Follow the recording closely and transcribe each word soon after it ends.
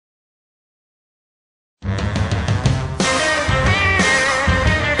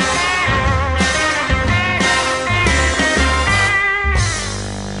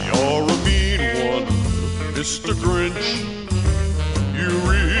Mr. Grinch, you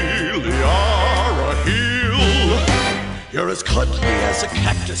really are a heel. You're as cuddly as a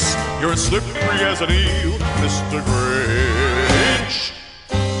cactus, you're as slippery as an eel, Mr. Grinch.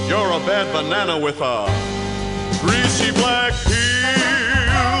 You're a bad banana with a greasy black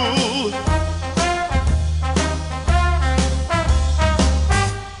peel.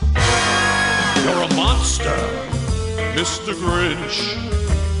 You're a monster, Mr. Grinch.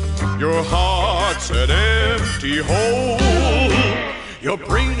 Your heart's an empty hole. Your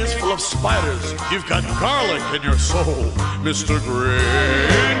brain is full of spiders. You've got garlic in your soul, Mr.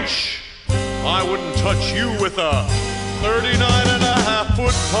 Grinch. I wouldn't touch you with a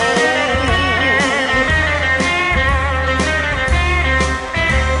 39.5-foot pole.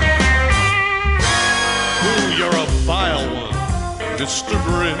 Ooh, you're a vile one, Mr.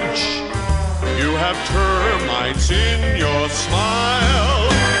 Grinch. You have termites in your smile.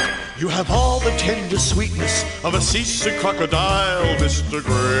 You have all the tender sweetness of a seasick crocodile, Mr.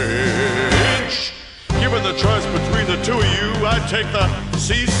 Grinch. Given the choice between the two of you, I'd take the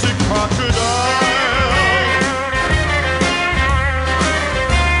seasick crocodile.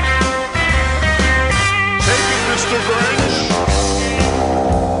 Take it, Mr. Grinch.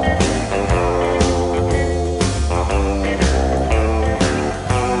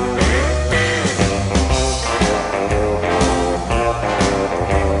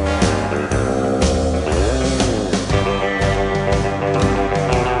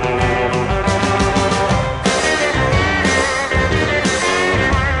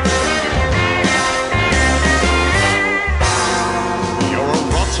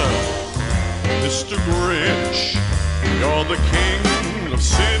 Mr. Grinch, you're the king of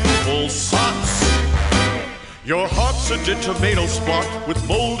sinful sots. Your heart's a dead tomato spot with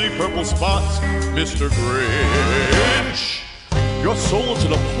moldy purple spots, Mr. Grinch. Your soul's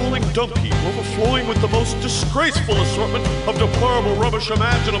an appalling dump heap, overflowing with the most disgraceful assortment of deplorable rubbish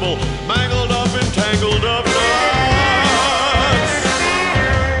imaginable, mangled up and tangled up knots.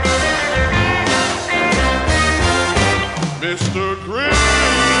 Mr. Grinch.